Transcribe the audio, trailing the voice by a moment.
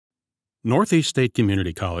Northeast State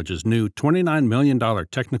Community College's new $29 million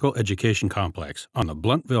technical education complex on the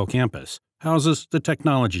Blountville campus houses the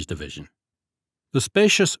Technologies Division. The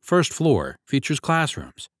spacious first floor features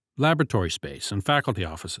classrooms, laboratory space, and faculty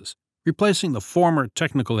offices, replacing the former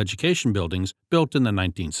technical education buildings built in the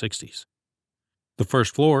 1960s. The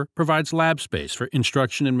first floor provides lab space for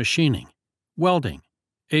instruction in machining, welding,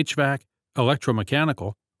 HVAC,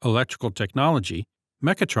 electromechanical, electrical technology,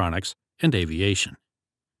 mechatronics, and aviation.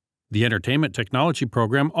 The Entertainment Technology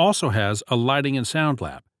program also has a lighting and sound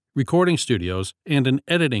lab, recording studios, and an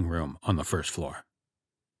editing room on the first floor.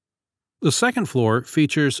 The second floor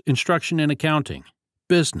features instruction in accounting,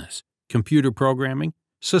 business, computer programming,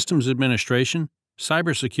 systems administration,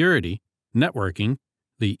 cybersecurity, networking,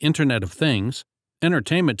 the Internet of Things,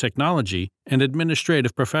 entertainment technology, and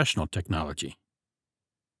administrative professional technology.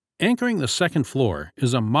 Anchoring the second floor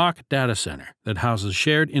is a mock data center that houses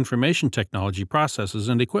shared information technology processes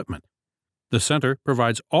and equipment. The center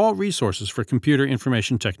provides all resources for computer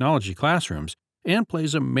information technology classrooms and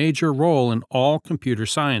plays a major role in all computer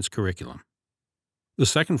science curriculum. The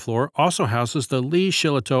second floor also houses the Lee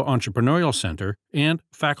Shillitoe Entrepreneurial Center and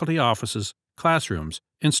faculty offices, classrooms,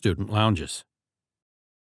 and student lounges.